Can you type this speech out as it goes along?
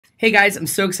Hey guys, I'm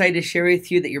so excited to share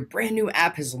with you that your brand new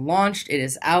app has launched. It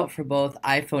is out for both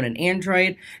iPhone and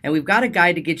Android, and we've got a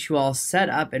guide to get you all set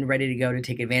up and ready to go to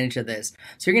take advantage of this.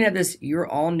 So you're going to have this Your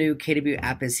All New KW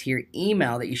App is Here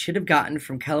email that you should have gotten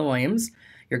from Kelle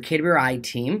your KWI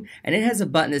team, and it has a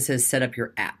button that says Set Up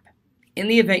Your App. In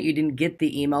the event you didn't get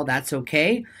the email, that's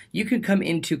okay. You can come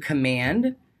into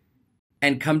Command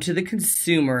and come to the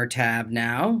Consumer tab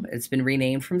now. It's been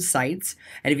renamed from Sites.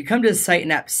 And if you come to the Site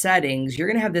and App Settings, you're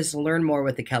going to have this Learn More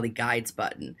with the Kelle Guides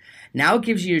button. Now it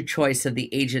gives you a choice of the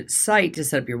agent site to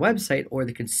set up your website or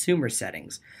the consumer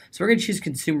settings. So we're going to choose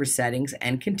Consumer Settings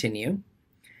and Continue.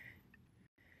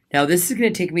 Now this is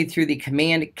going to take me through the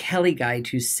Command Kelle Guide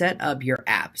to set up your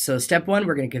app. So step one,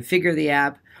 we're going to configure the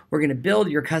app. We're going to build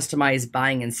your customized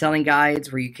buying and selling guides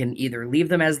where you can either leave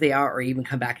them as they are or even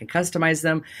come back and customize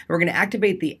them. We're going to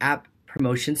activate the app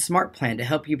promotion smart plan to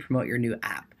help you promote your new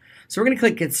app. So we're going to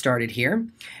click Get Started here,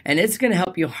 and it's going to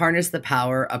help you harness the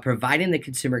power of providing the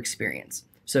consumer experience.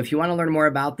 So if you want to learn more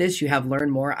about this, you have Learn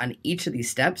More on each of these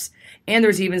steps, and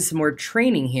there's even some more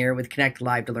training here with Connect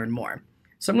Live to learn more.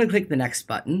 So I'm going to click the next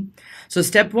button. So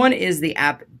step one is the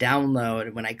app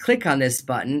download. When I click on this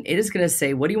button, it is going to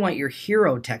say, what do you want your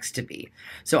hero text to be?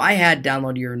 So I had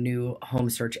download your new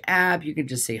home search app. You can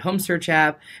just say home search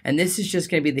app. And this is just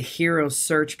going to be the hero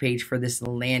search page for this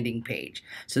landing page.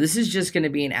 So this is just going to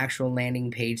be an actual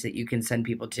landing page that you can send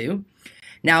people to.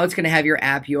 Now it's going to have your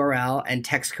app URL and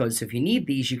text code. So if you need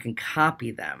these, you can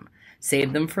copy them.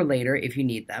 Save them for later if you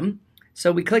need them.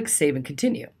 So we click Save and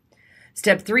Continue.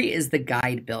 Step three is the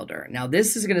guide builder. Now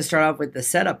this is going to start off with the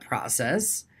setup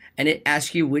process, and it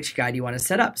asks you which guide you want to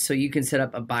set up. So you can set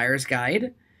up a buyer's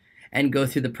guide and go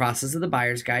through the process of the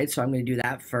buyer's guide. So I'm going to do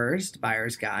that first,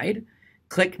 buyer's guide.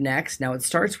 Click next. Now it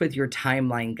starts with your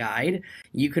timeline guide.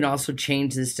 You can also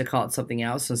change this to call it something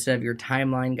else. So instead of your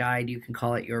timeline guide, you can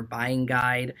call it your buying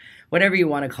guide, whatever you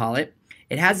want to call it.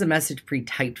 It has a message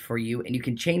pre-typed for you, and you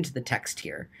can change the text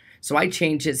here. So I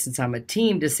changed it, since I'm a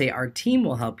team, to say our team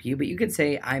will help you, but you could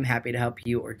say I'm happy to help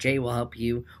you, or Jay will help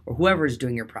you, or whoever is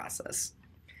doing your process.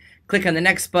 Click on the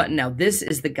next button. Now this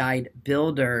is the guide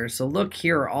builder. So look,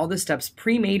 here are all the steps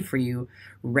pre-made for you,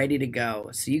 ready to go.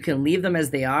 So you can leave them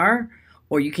as they are,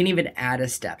 or you can even add a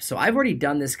step. So I've already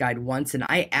done this guide once, and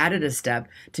I added a step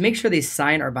to make sure they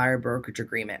sign our buyer brokerage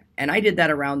agreement. And I did that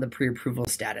around the pre-approval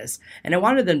status. And I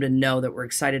wanted them to know that we're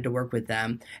excited to work with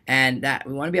them and that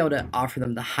we want to be able to offer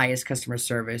them the highest customer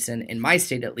service. And in my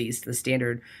state, at least, the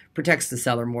standard protects the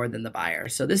seller more than the buyer.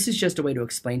 So this is just a way to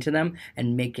explain to them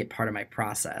and make it part of my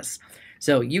process.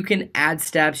 So you can add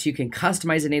steps, you can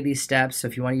customize any of these steps. So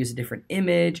if you want to use a different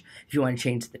image, if you want to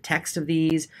change the text of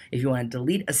these, if you want to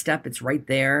delete a step, it's right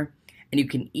there. And you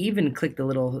can even click the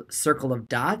little circle of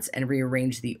dots and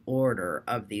rearrange the order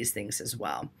of these things as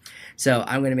well. So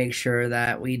I'm going to make sure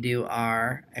that we do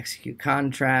our execute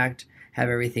contract, have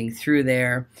everything through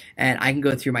there, and I can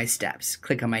go through my steps.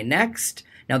 Click on my next.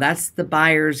 Now that's the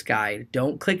buyer's guide.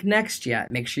 Don't click next yet.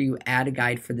 Make sure you add a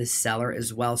guide for the seller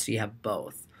as well so you have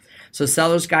both. So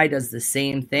seller's guide does the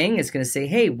same thing. It's going to say,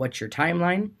 hey, what's your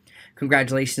timeline?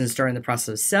 Congratulations on starting the process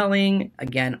of selling.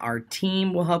 Again, our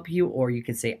team will help you, or you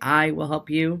can say I will help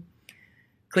you.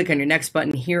 Click on your next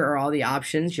button. Here are all the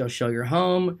options. You'll show your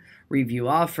home, review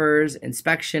offers,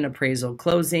 inspection, appraisal,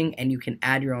 closing, and you can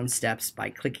add your own steps by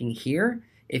clicking here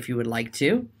if you would like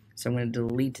to. So I'm going to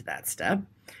delete that step.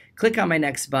 Click on my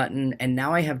next button, and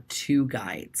now I have two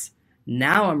guides.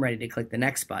 Now I'm ready to click the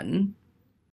next button.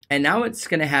 And now it's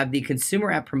going to have the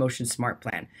Consumer App Promotion Smart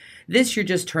Plan. This you're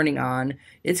just turning on.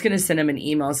 It's going to send them an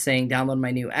email saying, download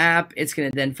my new app. It's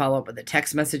going to then follow up with a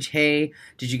text message, hey,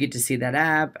 did you get to see that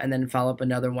app? And then follow up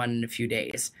another one in a few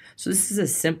days. So this is a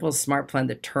simple smart plan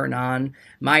to turn on.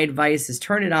 My advice is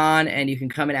turn it on, and you can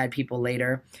come and add people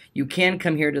later. You can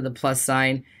come here to the plus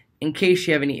sign. In case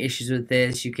you have any issues with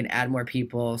this, you can add more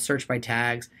people, search by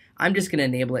tags. I'm just going to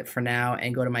enable it for now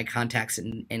and go to my contacts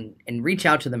and reach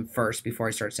out to them first before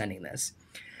I start sending this.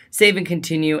 Save and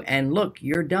continue, and look,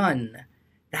 you're done.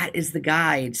 That is the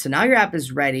guide. So now your app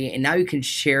is ready, and now you can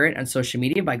share it on social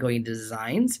media by going to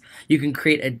designs. You can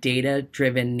create a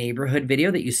data-driven neighborhood video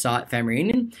that you saw at Family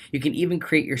Reunion. You can even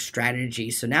create your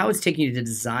strategy. So now it's taking you to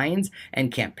designs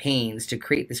and campaigns to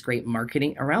create this great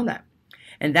marketing around that.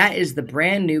 And that is the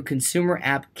brand new Consumer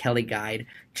App Kelle Guide,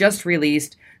 just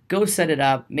released. Go set it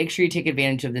up. Make sure you take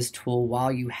advantage of this tool while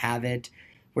you have it.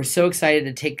 We're so excited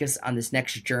to take us on this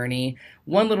next journey.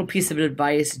 One little piece of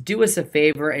advice, do us a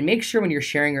favor and make sure when you're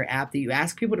sharing your app that you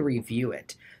ask people to review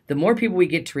it. The more people we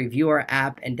get to review our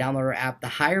app and download our app, the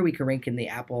higher we can rank in the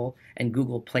Apple and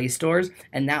Google Play stores,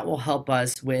 and that will help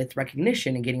us with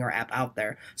recognition and getting our app out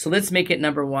there. So let's make it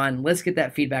number one. Let's get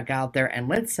that feedback out there, and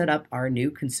let's set up our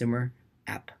new consumer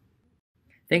app.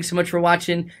 Thanks so much for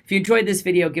watching. If you enjoyed this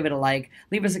video, give it a like.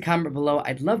 Leave us a comment below.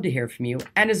 I'd love to hear from you.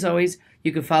 And as always,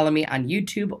 you can follow me on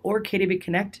YouTube or KDB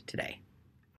Connect today.